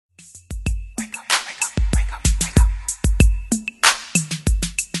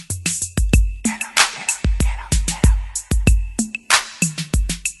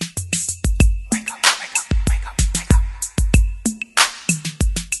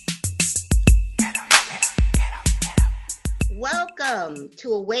Welcome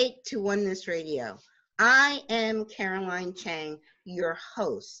to Awake to Oneness Radio. I am Caroline Chang, your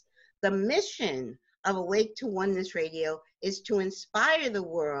host. The mission of Awake to Oneness Radio is to inspire the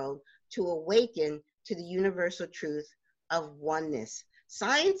world to awaken to the universal truth of oneness.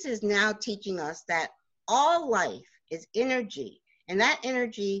 Science is now teaching us that all life is energy, and that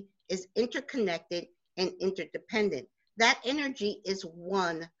energy is interconnected and interdependent. That energy is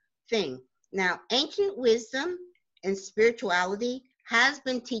one thing. Now, ancient wisdom and spirituality has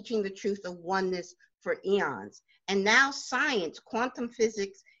been teaching the truth of oneness for eons. And now science, quantum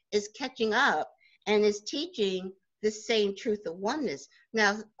physics, is catching up and is teaching the same truth of oneness.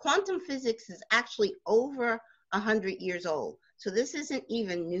 Now, quantum physics is actually over 100 years old. So this isn't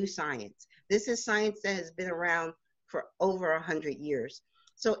even new science. This is science that has been around for over 100 years.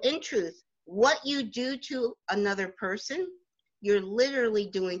 So in truth, what you do to another person, you're literally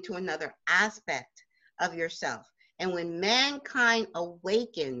doing to another aspect of yourself. And when mankind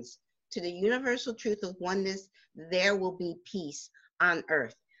awakens to the universal truth of oneness, there will be peace on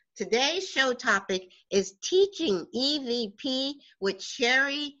earth. Today's show topic is teaching EVP with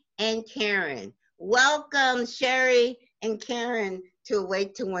Sheri and Karyn. Welcome, Sheri and Karyn, to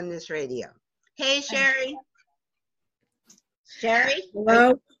Awake to Oneness Radio. Hey, Sheri. Sheri?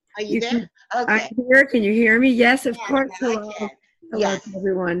 Hello. Are you there? Okay. I'm here. Can you hear me? Yes, of course. Hello. Hello, Yes. To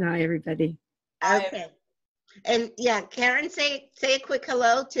everyone. Hi, everybody. Okay. And yeah, Karyn, say a quick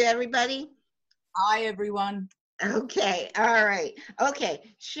hello to everybody. Hi, everyone. Okay. All right.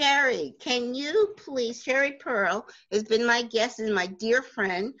 Okay. Sheri, can you please, Sheri Pearl has been my guest and my dear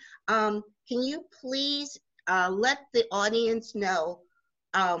friend. Can you please let the audience know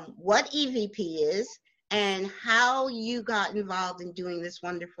what EVP is and how you got involved in doing this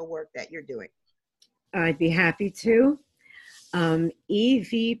wonderful work that you're doing? I'd be happy to.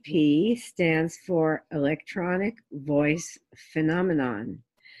 EVP stands for Electronic Voice Phenomenon.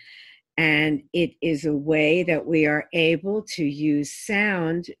 And it is a way that we are able to use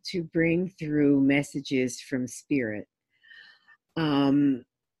sound to bring through messages from spirit.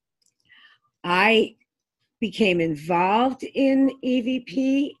 I became involved in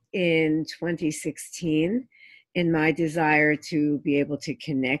EVP in 2016 in my desire to be able to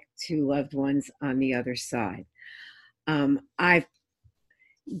connect to loved ones on the other side. I've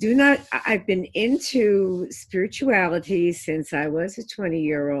been into spirituality since I was a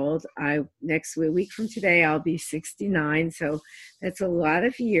 20-year-old. Next week from today, I'll be 69. So that's a lot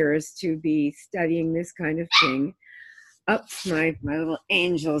of years to be studying this kind of thing. Oops, my little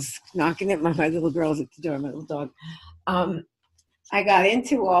angel's knocking at my little girl's at the door, my little dog. I got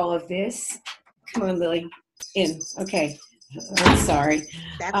into all of this. Come on, Lily. In. Okay. I'm sorry.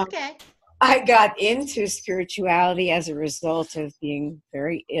 That's okay. I got into spirituality as a result of being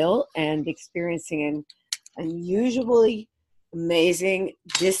very ill and experiencing an unusually amazing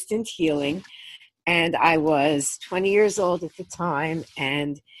distant healing. And I was 20 years old at the time,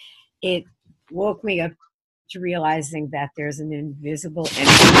 and it woke me up to realizing that there's an invisible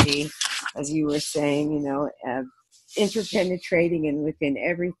energy, as you were saying, interpenetrating and within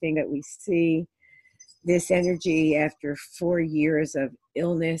everything that we see. This energy, after 4 years of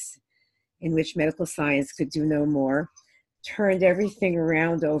illness, in which medical science could do no more, turned everything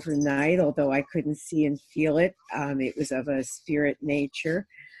around overnight, although I couldn't see and feel it. It was of a spirit nature.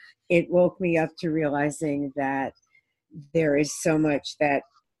 It woke me up to realizing that there is so much that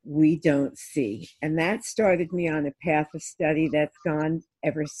we don't see. And that started me on a path of study that's gone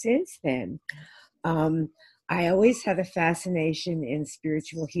ever since then. I always had a fascination in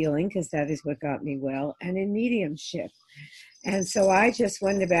spiritual healing because that is what got me well, and in mediumship. And so I just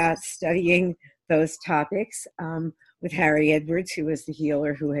went about studying those topics with Harry Edwards, who was the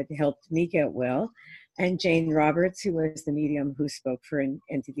healer who had helped me get well, and Jane Roberts, who was the medium who spoke for an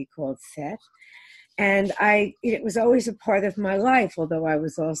entity called Seth. And it was always a part of my life, although I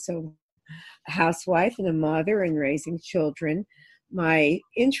was also a housewife and a mother and raising children. My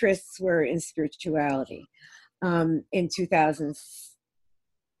interests were in spirituality. In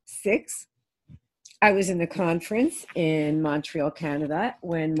 2006, I was in a conference in Montreal, Canada,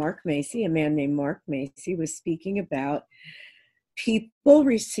 when Mark Macy, a man named Mark Macy, was speaking about people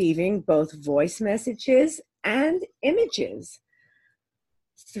receiving both voice messages and images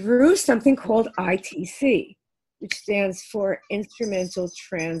through something called ITC, which stands for Instrumental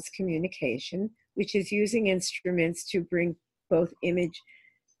Transcommunication, which is using instruments to bring both image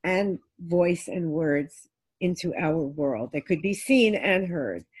and voice and words into our world that could be seen and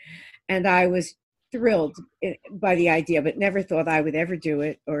heard. And I was thrilled by the idea, but never thought I would ever do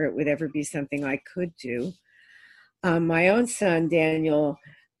it or it would ever be something I could do. My own son, Daniel,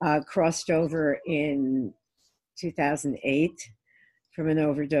 crossed over in 2008 from an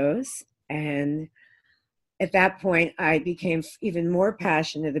overdose. And at that point, I became even more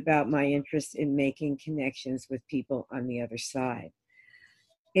passionate about my interest in making connections with people on the other side.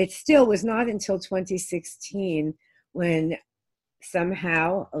 It still was not until 2016 when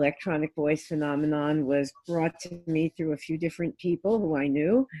somehow electronic voice phenomenon was brought to me through a few different people who I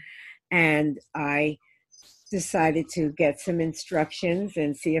knew. And I decided to get some instructions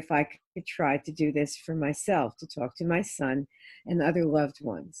and see if I could try to do this for myself, to talk to my son and other loved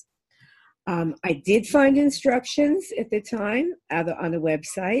ones. I did find instructions at the time on the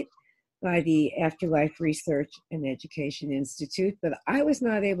website by the Afterlife Research and Education Institute, but I was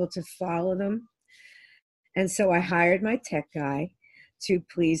not able to follow them. And so I hired my tech guy to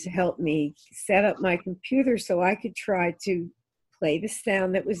please help me set up my computer so I could try to play the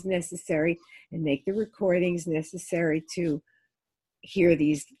sound that was necessary and make the recordings necessary to hear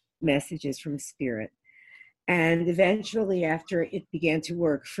these messages from spirit. And eventually, after it began to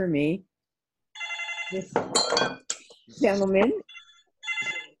work for me, this gentleman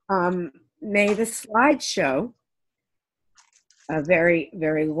made a slideshow, a very,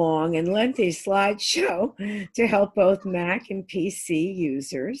 very long and lengthy slideshow to help both Mac and PC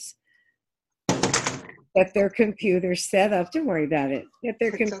users get their computers set up. Don't worry about it. Get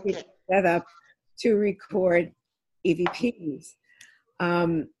their computer set up to record EVPs.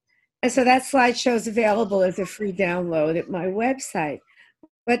 And so that slideshow is available as a free download at my website.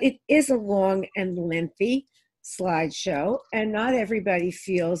 But it is a long and lengthy slideshow, and not everybody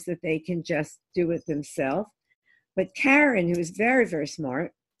feels that they can just do it themselves. But Karyn, who is very, very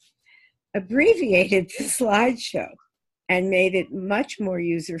smart, abbreviated the slideshow and made it much more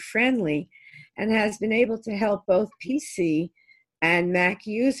user-friendly, and has been able to help both PC and Mac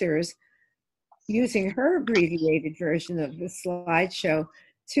users using her abbreviated version of the slideshow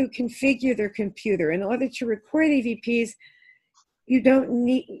to configure their computer. In order to record EVPs,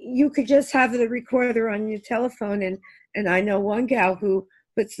 you could just have the recorder on your telephone. And I know one gal who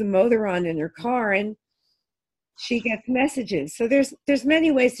puts the motor on in her car and she gets messages. So there's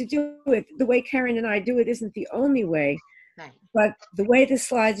many ways to do it. The way Karyn and I do it isn't the only way. Right. But the way the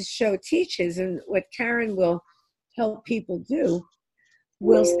slideshow teaches, and what Karyn will help people do,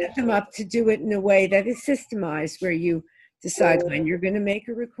 will set them up to do it in a way that is systemized, where you decide when you're going to make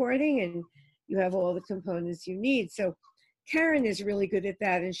a recording and you have all the components you need. So Karyn is really good at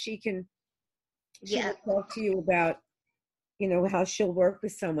that, and she will talk to you about, how she'll work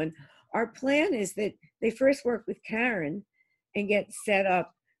with someone. Our plan is that they first work with Karyn and get set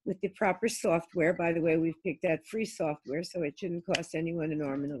up with the proper software. By the way, we've picked out free software, so it shouldn't cost anyone an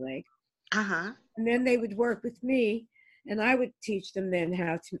arm and a leg. Uh-huh. And then they would work with me, and I would teach them then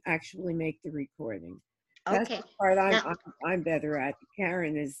how to actually make the recording. That's the part I'm better at.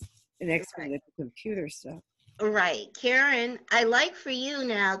 Karyn is an expert at the computer stuff. Right. Karyn, I'd like for you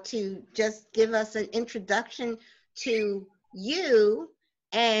now to just give us an introduction to you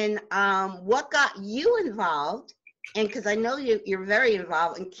and what got you involved. And because I know you're very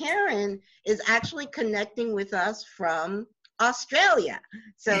involved, and Karyn is actually connecting with us from Australia.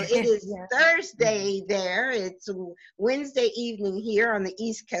 So it is Thursday there. It's Wednesday evening here on the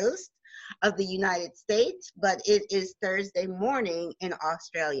East Coast of the United States, but it is Thursday morning in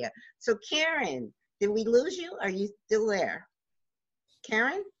Australia. So Karyn, did we lose you? Are you still there?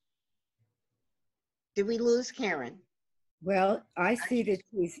 Karyn? Did we lose Karyn? Well, I see that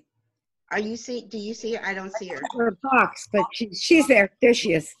she's... Do you see her? I don't see her. Her box, but she's there. There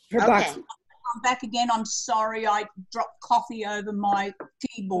she is. Her box. I'm back again. I'm sorry. I dropped coffee over my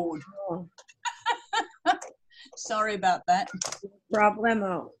keyboard. Oh. Sorry about that.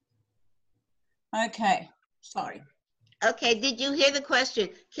 Problemo. Okay. Sorry. Okay. Did you hear the question?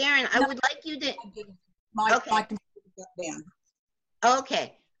 Karyn, I would like you to... My computer got down.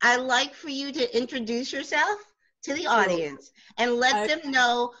 Okay. I'd like for you to introduce yourself to the audience and let them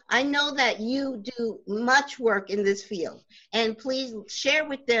know. I know that you do much work in this field, and please share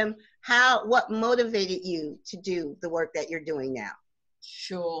with them what motivated you to do the work that you're doing now.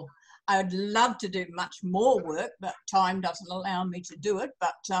 Sure. I'd love to do much more work, but time doesn't allow me to do it.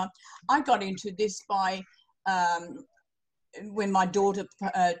 But I got into this by when my daughter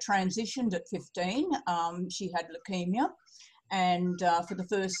transitioned at 15. She had leukemia, and for the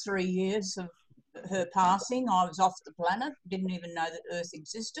first 3 years of her passing, I was off the planet, didn't even know that Earth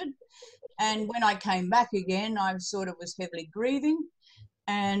existed. And when I came back again, I sort of was heavily grieving.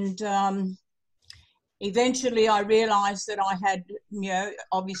 And eventually I realized that I had,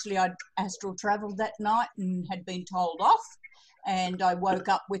 obviously I'd astral traveled that night and had been told off. And I woke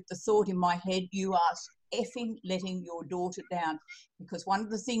up with the thought in my head, you are effing letting your daughter down, because one of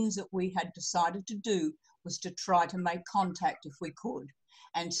the things that we had decided to do was to try to make contact if we could.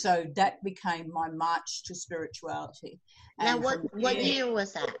 And so that became my march to spirituality. Now, And what year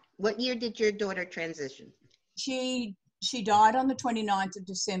was that? What year did your daughter transition? She died on the 29th of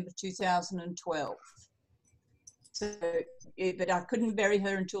December 2012. So, but I couldn't bury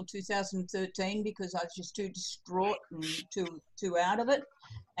her until 2013 because I was just too distraught and too out of it.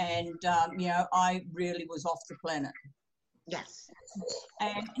 And, you know, I really was off the planet. Yes.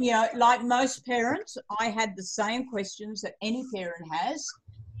 And, you know, like most parents, I had the same questions that any parent has,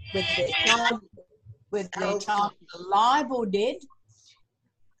 whether their child is alive or dead.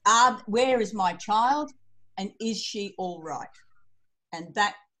 Where is my child? And is she all right? And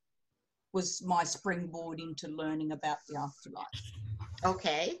that was my springboard into learning about the afterlife.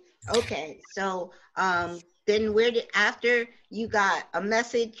 Okay. So then after you got a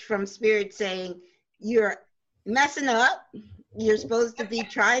message from Spirit saying you're messing up, you're supposed to be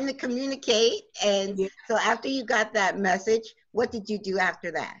trying to communicate, and so after you got that message, what did you do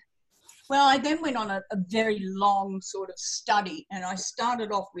after that? Well, I then went on a very long sort of study, and I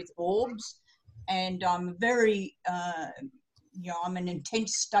started off with orbs, and I'm very, you know, I'm an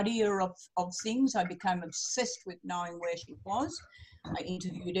intense studier of things. I became obsessed with knowing where she was. I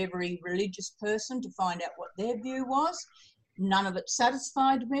interviewed every religious person to find out what their view was. None of it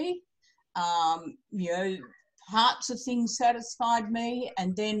satisfied me. You know, parts of things satisfied me,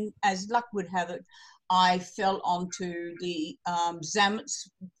 and then, as luck would have it, I fell onto the Zamet's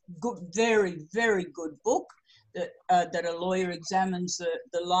good, very, very good book that a lawyer examines the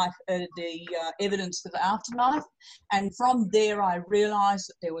evidence of the afterlife, and from there I realised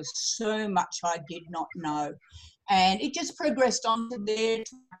that there was so much I did not know, and it just progressed on to there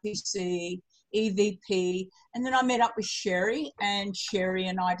to PC, EVP, and then I met up with Sheri, and Sheri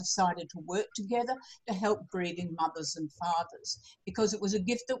and I decided to work together to help grieving mothers and fathers, because it was a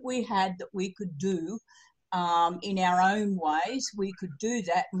gift that we had that we could do in our own ways. We could do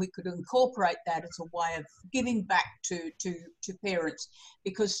that, and we could incorporate that as a way of giving back to parents,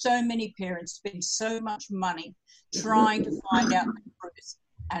 because so many parents spend so much money trying to find out the truth,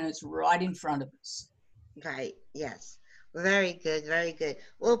 and it's right in front of us. Right, yes. Very good, very good.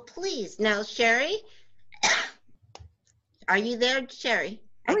 Well, please, now, Sheri, are you there, Sheri?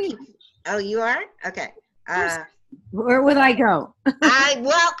 Oh, you are? Okay. Where would I go?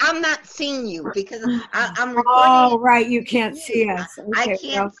 I'm not seeing you because I'm recording. Oh, right, you can't see us. Okay, I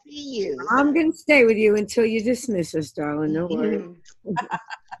can't see you. I'm going to stay with you until you dismiss us, darling. No worries.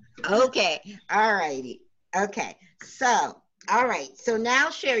 Okay, all righty. Okay, so, all right. So now,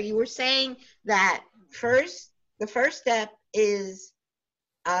 Sheri, you were saying that the first step is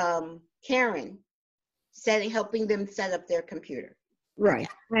Karyn helping them set up their computer. Right.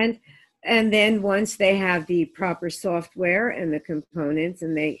 Okay. And then once they have the proper software and the components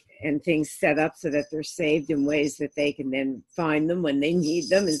and things set up so that they're saved in ways that they can then find them when they need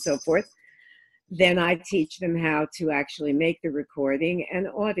them and so forth, then I teach them how to actually make the recording and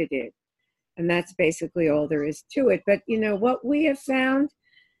audit it. And that's basically all there is to it. But you know what we have found,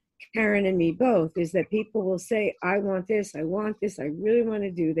 Karyn and me both, is that people will say, I want this, I really want to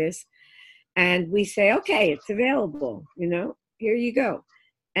do this. And we say, okay, it's available, you know, here you go.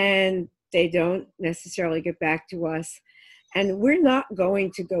 And they don't necessarily get back to us. And we're not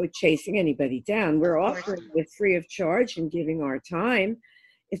going to go chasing anybody down. We're offering it free of charge and giving our time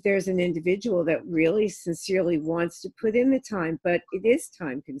if there's an individual that really sincerely wants to put in the time, but it is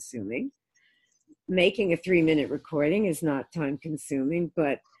time consuming. Making a 3-minute recording is not time consuming,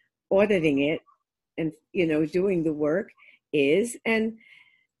 but auditing it and, you know, doing the work is. And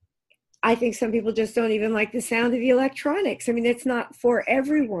I think some people just don't even like the sound of the electronics. I mean, it's not for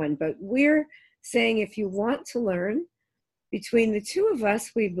everyone, but we're saying if you want to learn, between the two of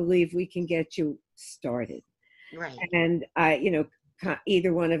us, we believe we can get you started. Right. And, you know,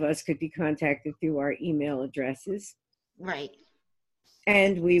 either one of us could be contacted through our email addresses. Right.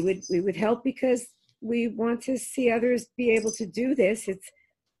 And we would help because we want to see others be able to do this.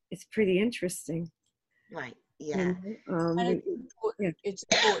 It's pretty interesting. Right. Yeah. And it's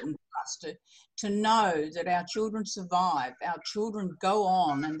important for us to know that our children survive, our children go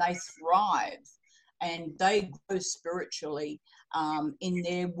on and they thrive and they grow spiritually in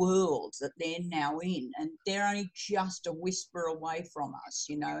their world that they're now in. And they're only just a whisper away from us,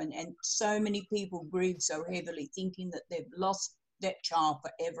 you know, and so many people grieve so heavily thinking that they've lost that child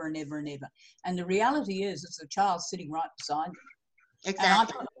forever and ever and ever. And the reality is it's a child sitting right beside them. Exactly. And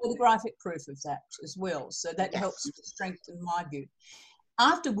I've got photographic proof of that as well. So that helps to strengthen my view.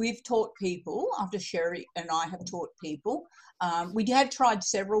 after we've taught people, after Sheri and I have taught people, we have tried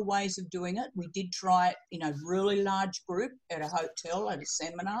several ways of doing it. We did try it in a really large group at a hotel, at a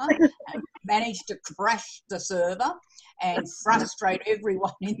seminar, and managed to crash the server and frustrate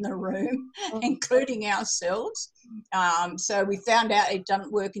everyone in the room, including ourselves. So we found out it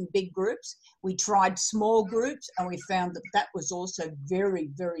doesn't work in big groups. We tried small groups, and we found that that was also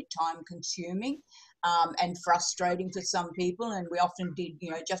very, very time consuming. And frustrating for some people, and we often did,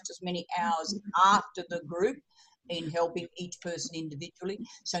 just as many hours after the group in helping each person individually.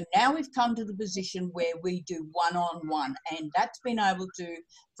 So now we've come to the position where we do one-on-one, and that's been able to,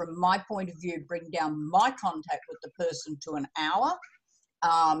 from my point of view, bring down my contact with the person to an hour,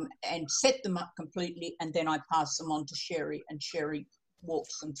 and set them up completely, and then I pass them on to Sheri, and Sheri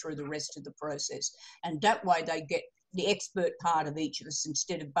walks them through the rest of the process. And that way they get the expert part of each of us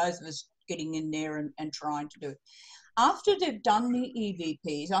instead of both of us getting in there and trying to do it. After they've done the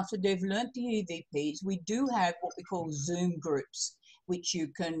EVPs, after they've learnt the EVPs, we do have what we call Zoom groups, which you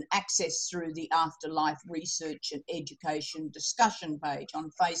can access through the Afterlife Research and Education discussion page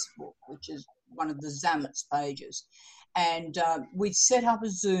on Facebook, which is one of the Zamet's pages. And we've set up a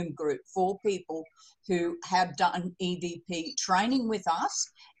Zoom group for people who have done EVP training with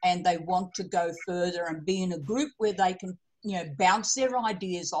us, and they want to go further and be in a group where they can bounce their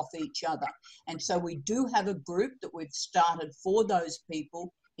ideas off each other. And so we do have a group that we've started for those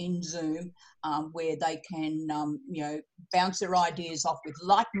people in Zoom, where they can, bounce their ideas off with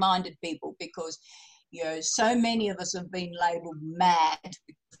like-minded people, because, so many of us have been labelled mad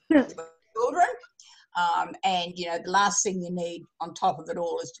because we're children. And, the last thing you need on top of it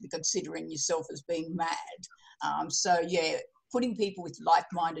all is to be considering yourself as being mad. Putting people with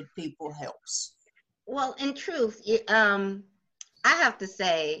like-minded people helps. Well, in truth, I have to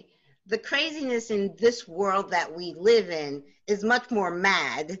say, the craziness in this world that we live in is much more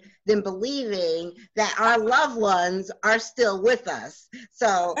mad than believing that our loved ones are still with us.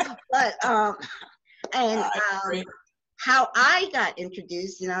 So, but, how I got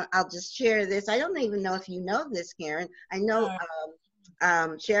introduced, I'll just share this. I don't even know if you know this, Karyn. I know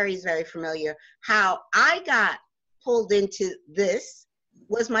Sheri's very familiar. How I got pulled into this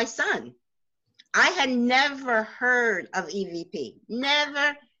was my son. I had never heard of EVP,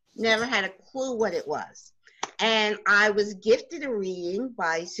 never had a clue what it was. And I was gifted a reading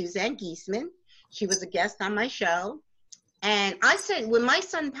by Suzanne Giesemann. She was a guest on my show. And I said, when my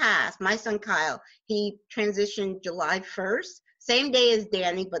son passed, my son Kyle, he transitioned July 1st, same day as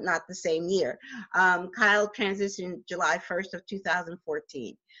Danny, but not the same year. Kyle transitioned July 1st of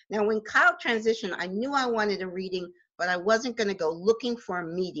 2014. Now, when Kyle transitioned, I knew I wanted a reading, but I wasn't going to go looking for a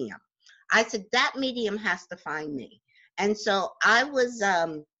medium. I said, that medium has to find me. And so I was,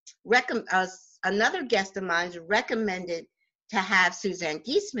 another guest of mine recommended to have Suzanne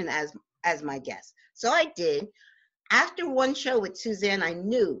Giesemann as my guest. So I did. After one show with Suzanne, I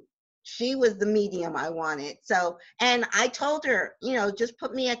knew she was the medium I wanted. So, and I told her, just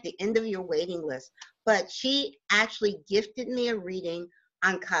put me at the end of your waiting list. But she actually gifted me a reading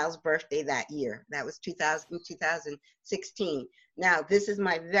on Kyle's birthday that year. That was 2016. Now, this is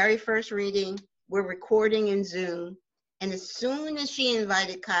my very first reading. We're recording in Zoom. And as soon as she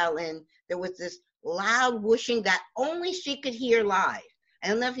invited Kyle in, there was this loud whooshing that only she could hear live. I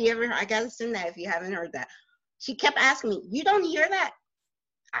don't know if you ever heard, I got to send that if you haven't heard that. She kept asking me, you don't hear that?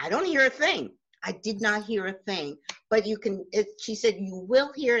 I don't hear a thing. I did not hear a thing. But she said, you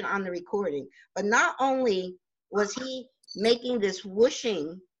will hear it on the recording. But not only was he making this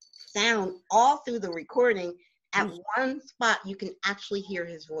whooshing sound all through the recording, at one spot you can actually hear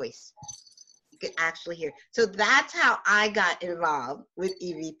his voice. You can actually hear. So that's how I got involved with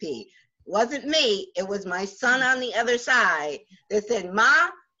EVP. Wasn't me, it was my son on the other side that said, Ma,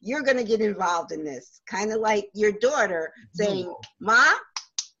 you're going to get involved in this. Kind of like your daughter saying, Ma,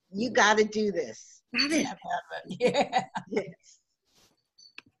 you got to do this. Yeah.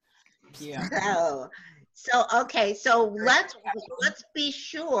 So okay, so let's be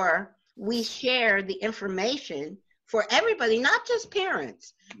sure we share the information for everybody, not just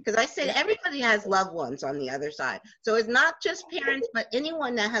parents, because I said everybody has loved ones on the other side. So it's not just parents, but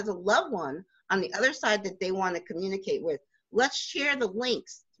anyone that has a loved one on the other side that they want to communicate with. Let's share the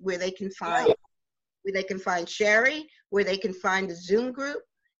links where they can find Sheri, where they can find the Zoom group.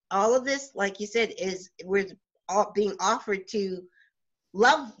 All of this, like you said, we're all being offered to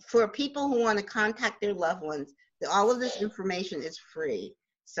for people who want to contact their loved ones. All of this information is free.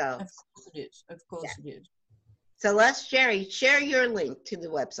 So of course it is. Of course it is. So let's share your link to the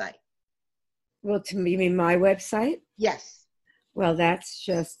website. Well, you mean my website? Yes. Well, that's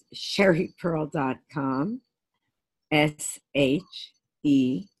just sheripearl.com, SHERI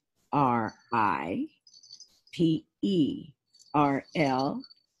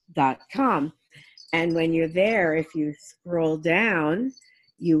EVRIPERL.com. And when you're there, if you scroll down,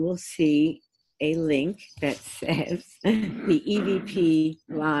 you will see a link that says the EVP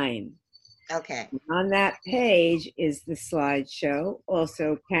line. Okay. On that page is the slideshow.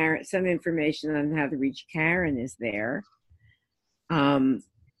 Also, Karyn, some information on how to reach Karyn is there.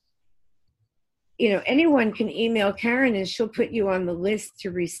 Anyone can email Karyn and she'll put you on the list to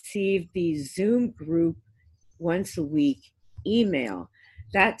receive the Zoom group once a week email.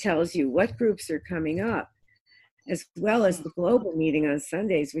 That tells you what groups are coming up, as well as the global meeting on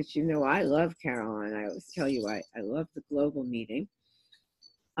Sundays, which I love, Caroline. I always tell you I love the global meeting.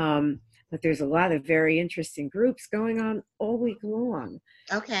 But there's a lot of very interesting groups going on all week long.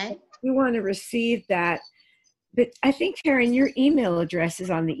 Okay. You want to receive that. But I think, Karyn, your email address is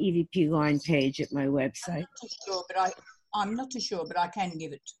on the EVP line page at my website. I'm not too sure, but I can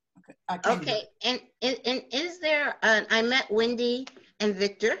give it. Okay. And is there, I met Wendy and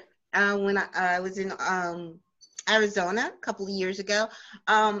Victor when I was in Arizona a couple of years ago.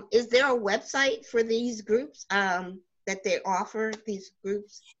 Is there a website for these groups that they offer, these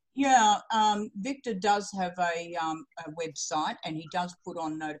groups? Yeah, Victor does have a website, and he does put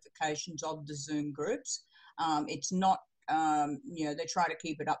on notifications of the Zoom groups. It's not, they try to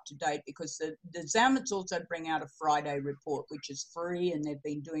keep it up to date, because the Zamits also bring out a Friday report, which is free, and they've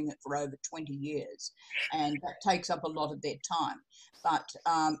been doing it for over 20 years, and that takes up a lot of their time. But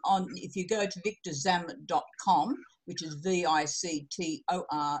if you go to victorzamit.com, which is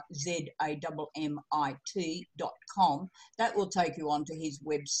VICTORZAMMIT.com, that will take you onto his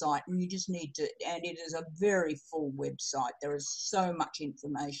website, and you just need to, and it is a very full website. There is so much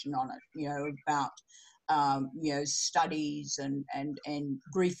information on it, about studies and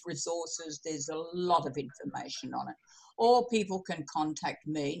grief resources. There's a lot of information on it. Or people can contact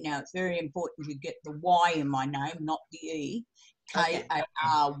me. Now, it's very important you get the Y in my name, not the E.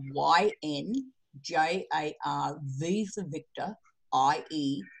 KARYNJARV for Victor,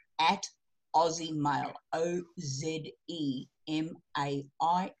 IE, at Aussiemail,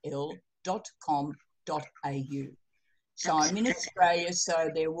 OZEMAIL.com.au. So I'm in Australia, so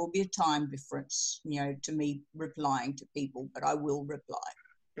there will be a time difference, to me replying to people, but I will reply.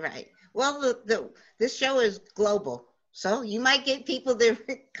 Right. Well, this show is global, so you might get people to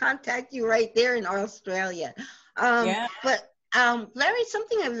contact you right there in Australia. But Larry,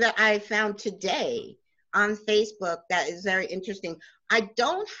 something that I found today on Facebook that is very interesting. I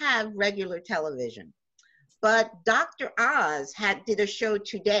don't have regular television, but Dr. Oz did a show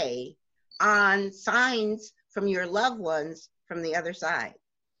today on signs from your loved ones from the other side.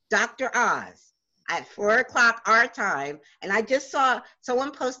 Dr. Oz at 4:00 our time. And I just saw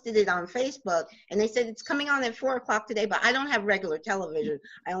someone posted it on Facebook, and they said it's coming on at 4:00 today, but I don't have regular television.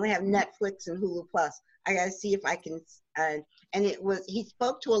 I only have Netflix and Hulu Plus. I got to see if I can, and he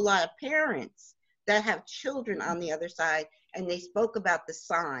spoke to a lot of parents that have children on the other side, and they spoke about the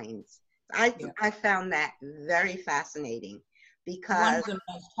signs. I found that very fascinating. Because one of the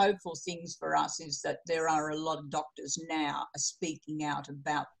most hopeful things for us is that there are a lot of doctors now speaking out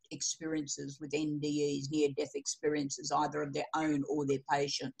about experiences with NDEs, near-death experiences, either of their own or their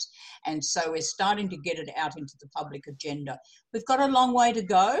patients. And so we're starting to get it out into the public agenda. We've got a long way to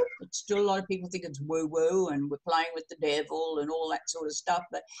go. But still, a lot of people think it's woo-woo and we're playing with the devil and all that sort of stuff.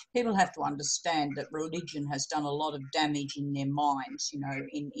 But people have to understand that religion has done a lot of damage in their minds,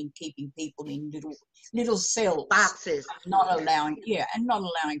 in keeping people in little cells. Boxes. Not allowing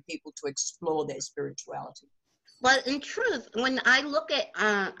people to explore their spirituality. But in truth, when I look at,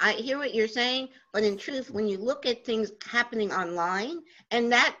 I hear what you're saying, but in truth, when you look at things happening online,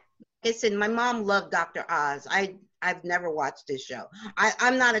 and that, like I said, my mom loved Dr. Oz. I've never watched this show.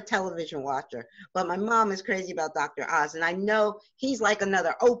 I'm not a television watcher, but my mom is crazy about Dr. Oz, and I know he's like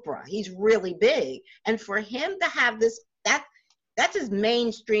another Oprah. He's really big. And for him to have this, that's as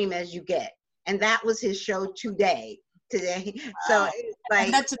mainstream as you get. And that was his show today. So it's like,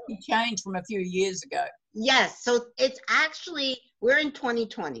 and that's a big change from a few years ago. Yes, so it's actually, we're in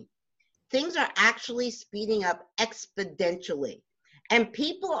 2020. Things are actually speeding up exponentially. And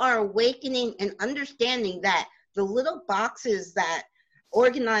people are awakening and understanding that the little boxes that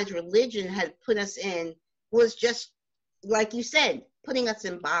organized religion had put us in was just, like you said, putting us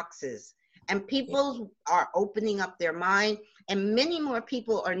in boxes. And people are opening up their mind, and many more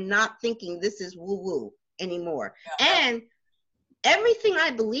people are not thinking this is woo-woo anymore. Yeah. And everything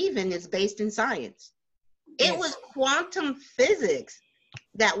I believe in is based in science. It was quantum physics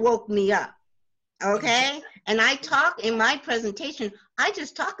that woke me up, okay? And I talk in my presentation, I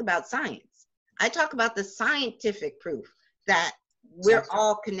just talk about science. I talk about the scientific proof that we're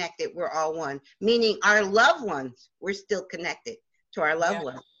all connected. We're all one, meaning our loved ones, we're still connected to our loved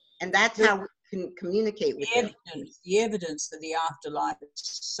ones. And that's how we can communicate with them. The evidence for the afterlife is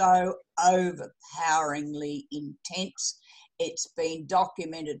so overpoweringly intense. It's been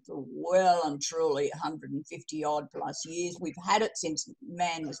documented for well and truly 150 odd plus years. We've had it since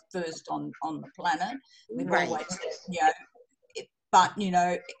man was first on the planet. We've always, but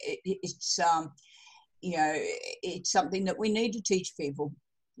it's it's something that we need to teach people.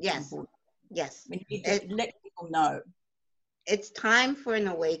 Yes. Yes. We need to let people know. It's time for an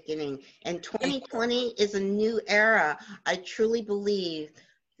awakening, and 2020 is a new era. I truly believe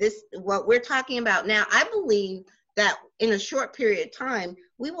this, what we're talking about now, I believe that in a short period of time,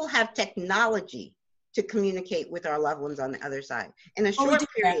 we will have technology to communicate with our loved ones on the other side. In a short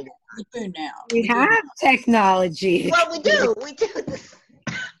period. We do now. We have technology. Well, we do. We do.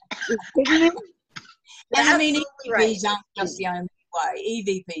 And I mean, EVPs aren't just the only way.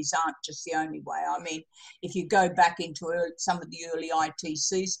 EVPs aren't just the only way. I mean, if you go back into some of the early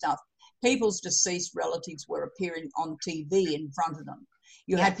ITC stuff, people's deceased relatives were appearing on TV in front of them.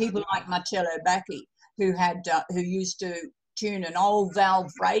 You had people like Marcello Bacchi, who used to tune an old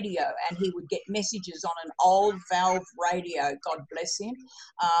valve radio, and he would get messages on an old valve radio, God bless him,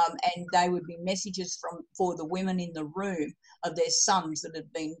 and they would be messages for the women in the room of their sons that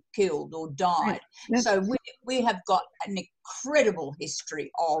had been killed or died. Right. So we have got an incredible history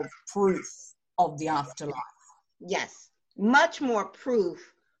of proof of the afterlife. Yes, much more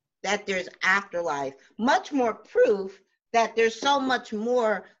proof that there's afterlife, much more proof that there's so much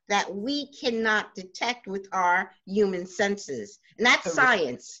more that we cannot detect with our human senses. And that's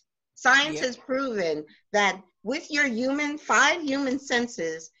science. Science has proven that with your 5 human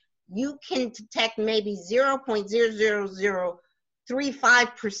senses, you can detect maybe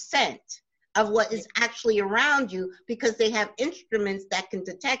 0.00035% of what is actually around you, because they have instruments that can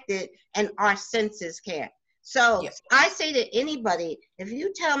detect it and our senses can't. So I say to anybody, if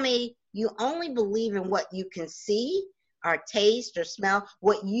you tell me you only believe in what you can see or taste or smell,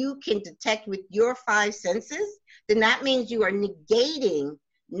 what you can detect with your 5 senses, then that means you are negating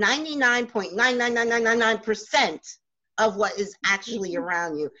 99.99999% of what is actually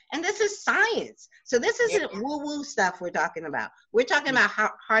around you. And this is science. So this isn't woo-woo stuff we're talking about. We're talking about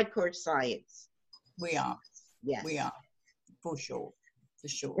hardcore science. We are. Yes. We are, for sure. For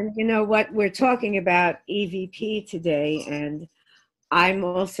sure. And you know what, we're talking about EVP today, and I'm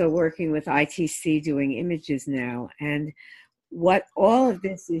also working with ITC doing images now. And what all of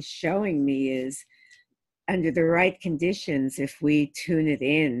this is showing me is, under the right conditions, if we tune it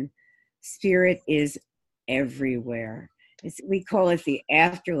in, spirit is everywhere. We call it the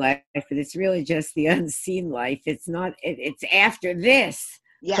afterlife, but it's really just the unseen life. It's not, it's after this,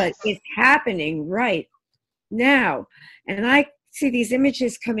 but it's happening right now. And I see these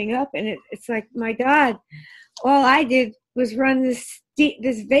images coming up, and it's like, my God, all I did was run this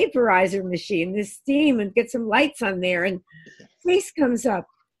vaporizer machine, this steam, and get some lights on there, and face comes up.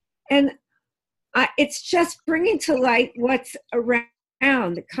 And it's just bringing to light what's around.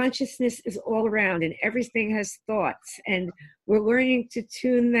 The consciousness is all around, and everything has thoughts, and we're learning to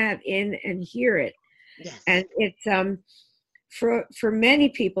tune that in and hear it. Yes. And it's for many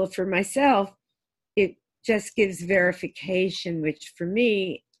people, for myself, it just gives verification, which for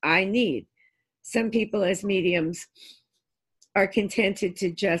me, I need. Some people as mediums are contented to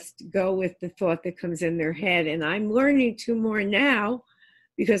just go with the thought that comes in their head. And I'm learning to more now,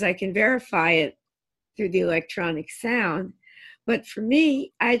 because I can verify it through the electronic sound. But for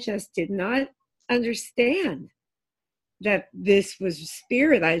me, I just did not understand that this was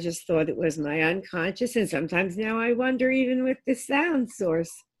spirit. I just thought it was my unconscious. And sometimes now I wonder, even with the sound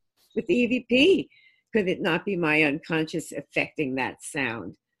source, with the EVP, could it not be my unconscious affecting that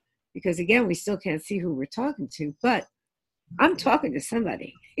sound? Because again, we still can't see who we're talking to, but I'm talking to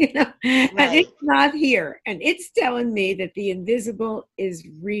somebody, and it's not here. And it's telling me that the invisible is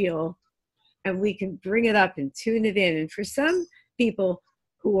real, and we can bring it up and tune it in. And for some people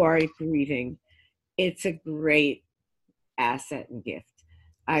who are grieving, it's a great asset and gift.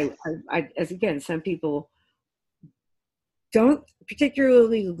 As again, some people don't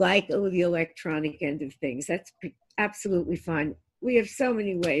particularly like the electronic end of things. That's absolutely fine. We have so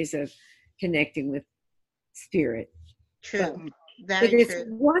many ways of connecting with spirit. True. But it's a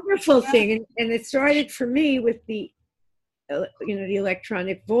wonderful thing. And it started for me with the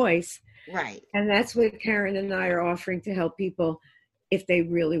electronic voice. Right. And that's what Karyn and I are offering to help people. If they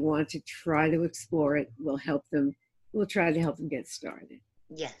really want to try to explore it, we'll help them. We'll try to help them get started.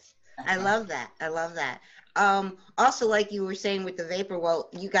 Yes. I love that. I love that. Also, like you were saying with the vapor, well,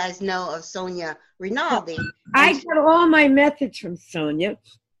 you guys know of Sonia Rinaldi. I got all my methods from Sonia.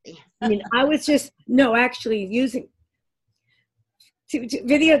 I mean, I was just, no, actually using,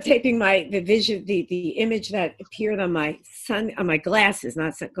 videotaping the image that appeared on my glasses,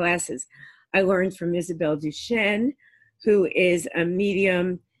 not glasses. I learned from Isabel Duchenne, who is a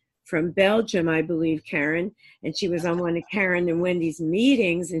medium from Belgium, I believe, Karyn, and she was on one of Karyn and Wendy's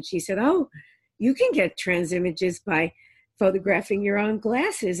meetings, and she said, "Oh, you can get trans images by photographing your own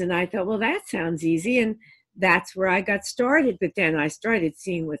glasses." And I thought, well, that sounds easy, and that's where I got started. But then I started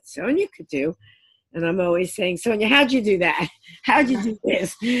seeing what Sonia could do, and I'm always saying, "Sonia, how'd you do that? How'd you do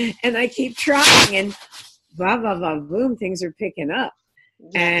this?" And I keep trying, and blah, blah, blah, boom, things are picking up.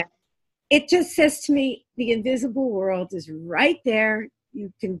 And it just says to me, the invisible world is right there.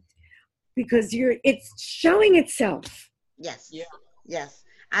 You can, because it's showing itself. Yes. Yeah. Yes.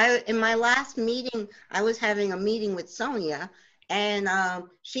 In my last meeting, I was having a meeting with Sonia, and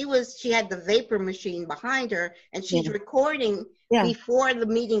she had the vapor machine behind her, and she's recording before the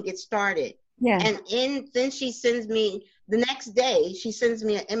meeting gets started. Yeah. And then she sends me, the next day, she sends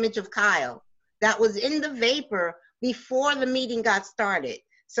me an image of Kyle that was in the vapor before the meeting got started.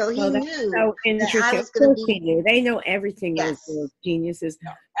 So he knew that I was going to be. They know everything. Yes. Those geniuses.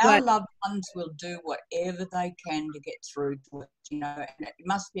 Our loved ones will do whatever they can to get through to it, and it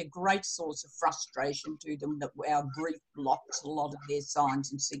must be a great source of frustration to them that our grief blocks a lot of their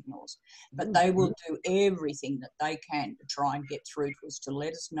signs and signals. But they will do everything that they can to try and get through to us, to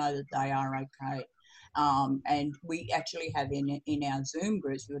let us know that they are okay. And we actually have in our Zoom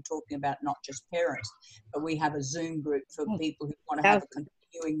groups, we were talking about not just parents, but we have a Zoom group for people who want to have a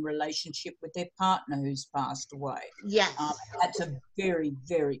continuing relationship with their partner who's passed away. Yes. That's a very,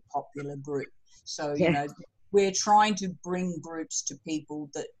 very popular group. So, we're trying to bring groups to people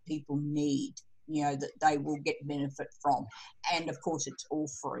that people need, that they will get benefit from. And, of course, it's all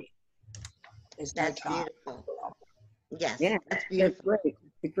free. That's beautiful. Yes. Yeah, that's beautiful. Great.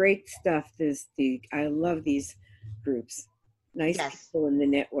 The great stuff is I love these groups. Nice people in the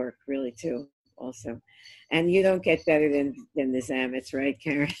network, really, too, also. And you don't get better than the Zamits, right,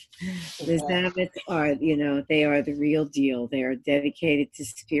 Karyn? The Zamits are, they are the real deal. They are dedicated to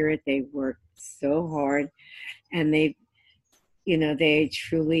spirit. They work so hard, and they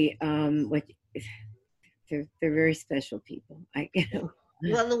truly, they're very special people.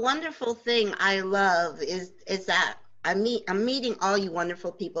 Well, the wonderful thing I love is that I'm meeting all you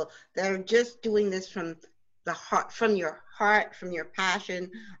wonderful people that are just doing this from the heart, from your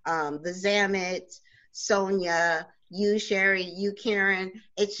passion. The Zamits, Sonia, you, Sheri, you, Karyn.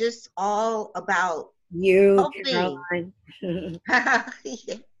 It's just all about helping.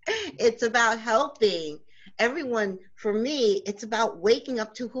 It's about helping everyone. For me, it's about waking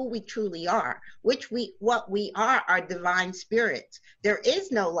up to who we truly are, what we are divine spirits. There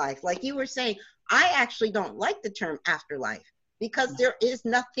is no life. Like you were saying, I actually don't like the term afterlife, because there is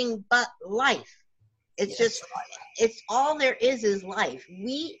nothing but life. It's it's all there is life.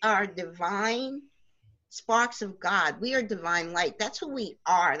 We are divine sparks of God. We are divine light. That's who we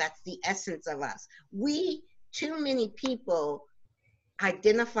are. That's the essence of us. Too many people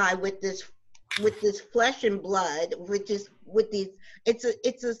identify with this flesh and blood,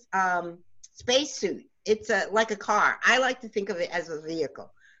 it's a spacesuit. It's like a car. I like to think of it as a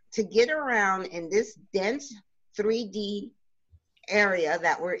vehicle. To get around in this dense 3D area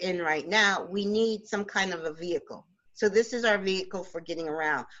that we're in right now, we need some kind of a vehicle. So this is our vehicle for getting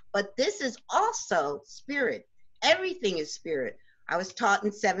around. But this is also spirit. Everything is spirit. I was taught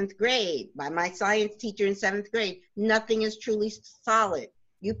in 7th grade by my science teacher in 7th grade, nothing is truly solid.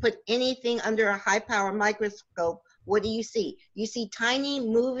 You put anything under a high power microscope, what do you see? You see tiny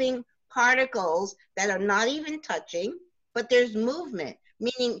moving particles that are not even touching, but there's movement.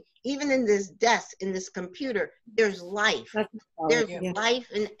 Meaning, even in this desk, in this computer, there's life. There's life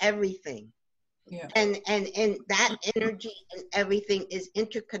in everything. Yeah. And that energy and everything is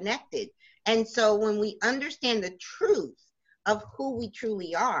interconnected. And so when we understand the truth of who we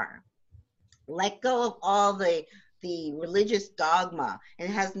truly are, let go of all the religious dogma, and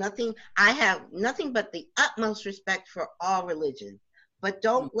it has nothing. I have nothing but the utmost respect for all religion, but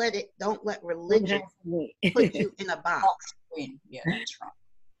don't let religion put you in a box. Yeah, that's right.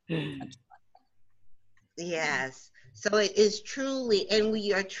 That's right. Yes. So it is truly, and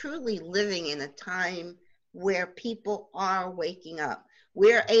we are truly living in a time where people are waking up.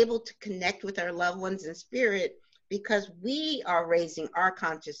 We're able to connect with our loved ones in spirit because we are raising our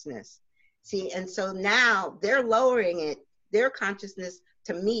consciousness. See, and so now they're lowering their consciousness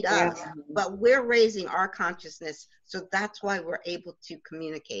to meet us, but we're raising our consciousness. So that's why we're able to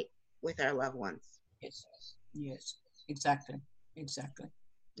communicate. with our loved ones. Yes, yes, exactly, exactly.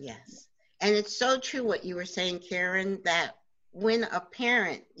 Yes. And it's so true what you were saying, Karen, that when a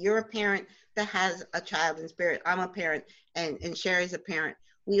parent, you're a parent that has a child in spirit, I'm a parent, and Sheri's a parent,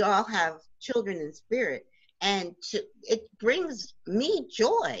 we all have children in spirit. And it brings me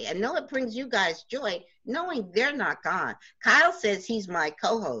joy. I know it brings you guys joy knowing they're not gone. Kyle says he's my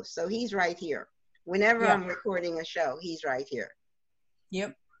co-host, so he's right here. Whenever Yeah. I'm recording a show, he's right here.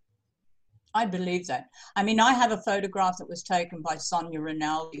 Yep. I believe that. I mean, I have a photograph that was taken by Sonia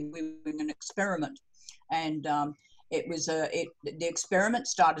Rinaldi. We were doing an experiment, and the experiment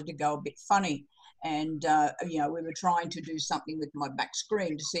started to go a bit funny, and we were trying to do something with my back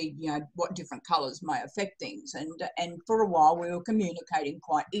screen to see what different colours may affect things, and for a while we were communicating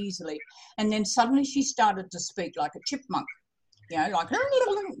quite easily, and then suddenly she started to speak like a chipmunk. Like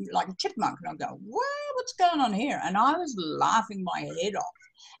a chipmunk. And I go, what's going on here? And I was laughing my head off.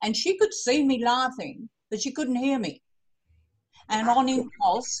 And she could see me laughing, but she couldn't hear me. And on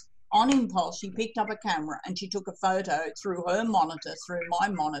impulse, she picked up a camera and she took a photo through her monitor, through my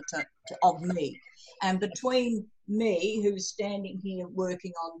monitor of me. And between me, who's standing here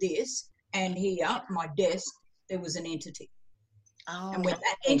working on this, and here, my desk, there was an entity. Oh. And when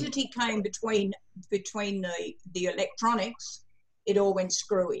that entity came between the electronics, it all went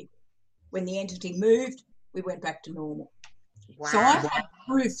screwy. When the entity moved, we went back to normal. Wow. So I have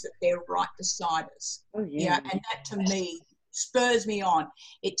proof that they're right beside us. Oh, yeah. And that to me spurs me on.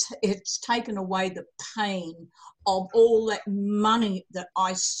 It's taken away the pain of all that money that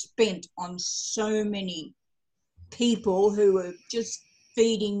I spent on so many people who were just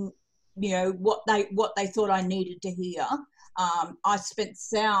feeding, what they thought I needed to hear. I spent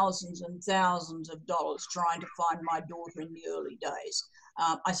thousands and thousands of dollars trying to find my daughter in the early days.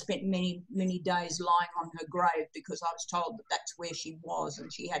 I spent many, many days lying on her grave because I was told that that's where she was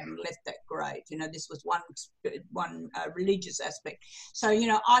and she hadn't left that grave. This was one religious aspect. So,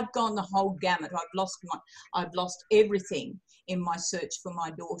 I've gone the whole gamut. I've lost everything in my search for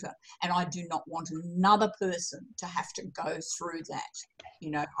my daughter, and I do not want another person to have to go through that.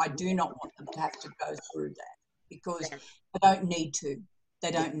 I do not want them to have to go through that because they don't need to.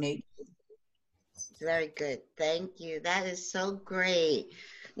 They don't need to. Very good. Thank you. That is so great.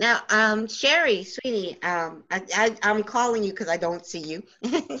 Now, Sheri, sweetie, I'm calling you because I don't see you.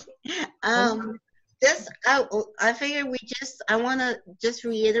 I figure I want to just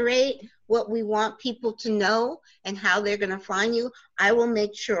reiterate what we want people to know and how they're going to find you. I will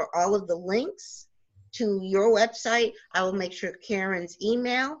make sure all of the links to your website. I will make sure Karen's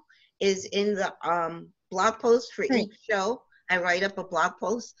email is in the blog post for each show. I write up a blog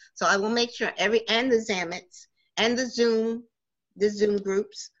post, so I will make sure and the Zammits and the Zoom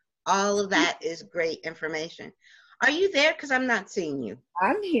groups, all of that is great information. Are you there? Because I'm not seeing you.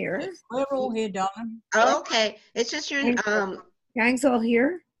 I'm here. We're all here, darling. Oh, okay. It's just your gang's all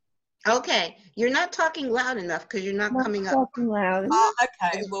here. Okay, you're not talking loud enough because you're not coming up. Talking loud. Oh,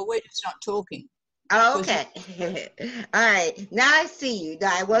 okay. Well, we're just not talking. Oh, okay. All right. Now I see you.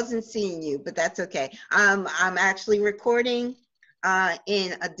 I wasn't seeing you, but that's okay. I'm actually recording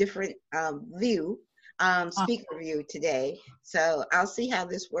in a different view, speaker view today. So I'll see how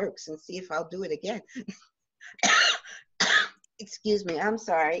this works and see if I'll do it again. Excuse me. I'm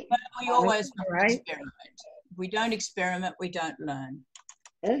sorry. But we always experiment. If we don't experiment, we don't learn.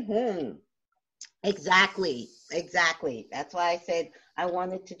 Mm-hmm. Exactly. That's why I said I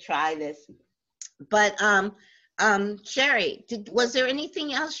wanted to try this. But Sheri, was there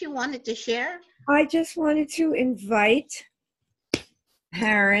anything else you wanted to share? I just wanted to invite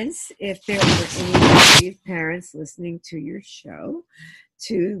parents, if there were any parents listening to your show,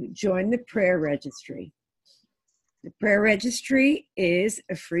 to join the prayer registry. The prayer registry is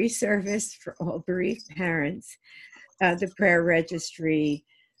a free service for all bereaved parents. The prayer registry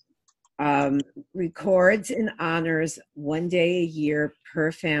records and honors 1 day a year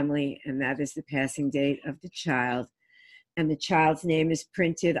per family, and that is the passing date of the child. And the child's name is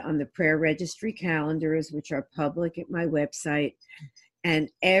printed on the prayer registry calendars, which are public at my website. And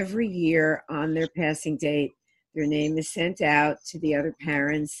every year on their passing date, their name is sent out to the other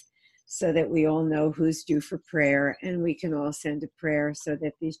parents so that we all know who's due for prayer, and we can all send a prayer so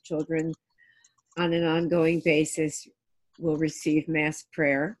that these children on an ongoing basis will receive mass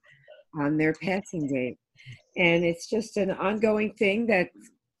prayer on their passing date. And it's just an ongoing thing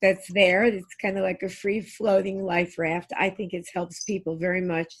that's there. It's kind of like a free floating life raft. I think it helps people very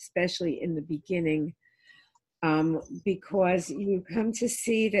much, especially in the beginning, because you come to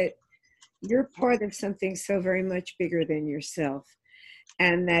see that you're part of something so very much bigger than yourself.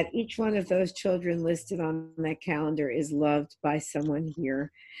 and that each one of those children listed on that calendar is loved by someone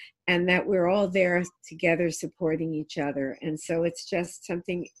here, and that we're all there together supporting each other. And so it's just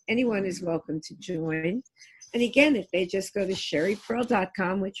something anyone is welcome to join. And again, if they just go to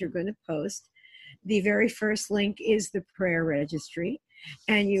sheripearl.com, which you're going to post, the very first link is the prayer registry,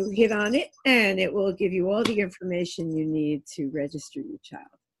 and you hit on it and it will give you all the information you need to register your child.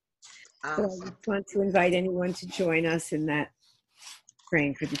 So I just want to invite anyone to join us in that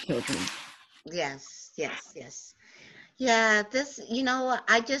praying for the children. Yes, yes, yes. Yeah, this,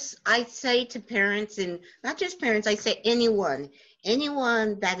 I say to parents, and not just parents, I say anyone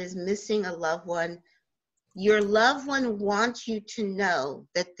that is missing a loved one, your loved one wants you to know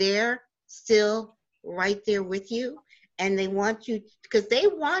that they're still right there with you, and they want you, because they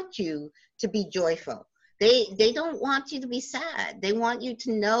want you to be joyful. They don't want you to be sad. They want you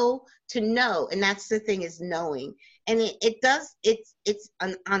to know, and that's the thing, is knowing. And it's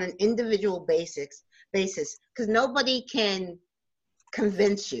on an individual basis, because nobody can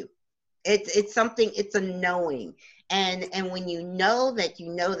convince you. It's something, it's a knowing. And when you know that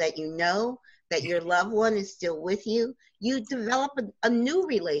that your loved one is still with you, you develop a new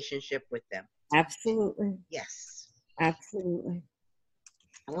relationship with them. Absolutely. Yes. Absolutely.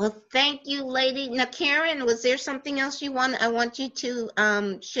 Well, thank you, lady. Now, Karyn, was there something else you want? I want you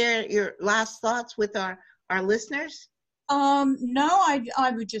to share your last thoughts with our listeners. No,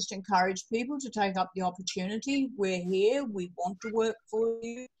 I would just encourage people to take up the opportunity. We're here. We want to work for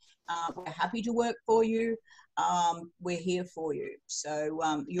you. We're happy to work for you. We're here for you.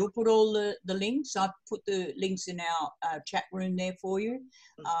 So you'll put all the links. I've put the links in our chat room there for you,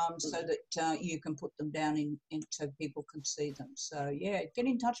 so that you can put them down in so people can see them. So yeah, get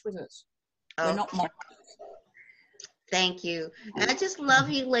in touch with us. We're not monitors. Thank you. And I just love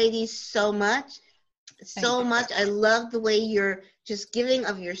you ladies so much. So much. I love the way you're just giving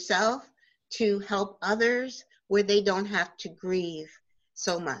of yourself to help others where they don't have to grieve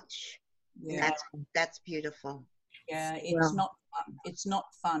so much. Yeah. That's beautiful. Yeah, it's not fun. It's not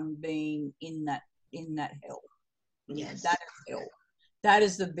fun being in that hell. Yes. That is hell. That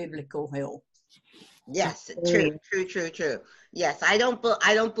is the biblical hell. Yes, true. Yes, I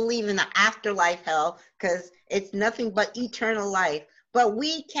don't believe in the afterlife hell, because it's nothing but eternal life. But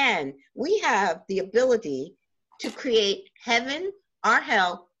we have the ability to create heaven or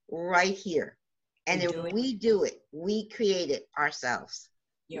hell right here. And if we do it, we create it ourselves.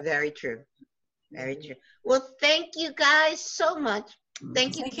 Yep. Very true. Very true. Well, thank you guys so much.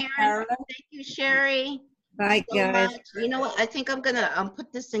 Thank you, Karyn. Thank you, Sheri. Bye, guys. You know what? I think I'm going to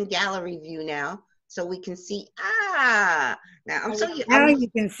put this in gallery view now, so we can see. Now you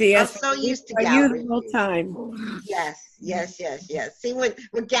can see us. I'm so used to gallery view. Time. Yes. See,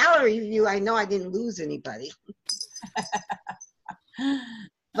 with gallery view, I know I didn't lose anybody.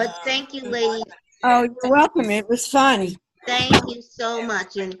 But thank you, ladies. Oh, you're welcome. It was fun. Thank you so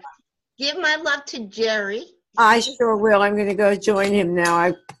much, and give my love to Jerry. I sure will. I'm going to go join him now.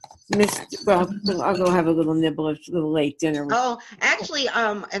 I missed. Well, I'll go have a little nibble of a little late dinner. Oh, actually,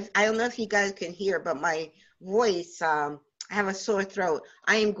 I don't know if you guys can hear, but my voice, I have a sore throat.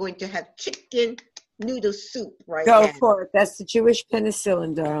 I am going to have chicken noodle soup right now. Go for it. That's the Jewish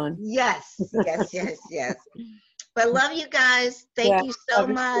penicillin, darling. Yes. But love you guys. Thank you so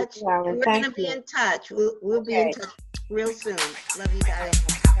much. We're going to be in touch. We'll be in touch real soon. Love you guys.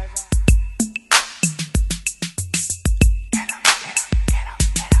 Bye-bye.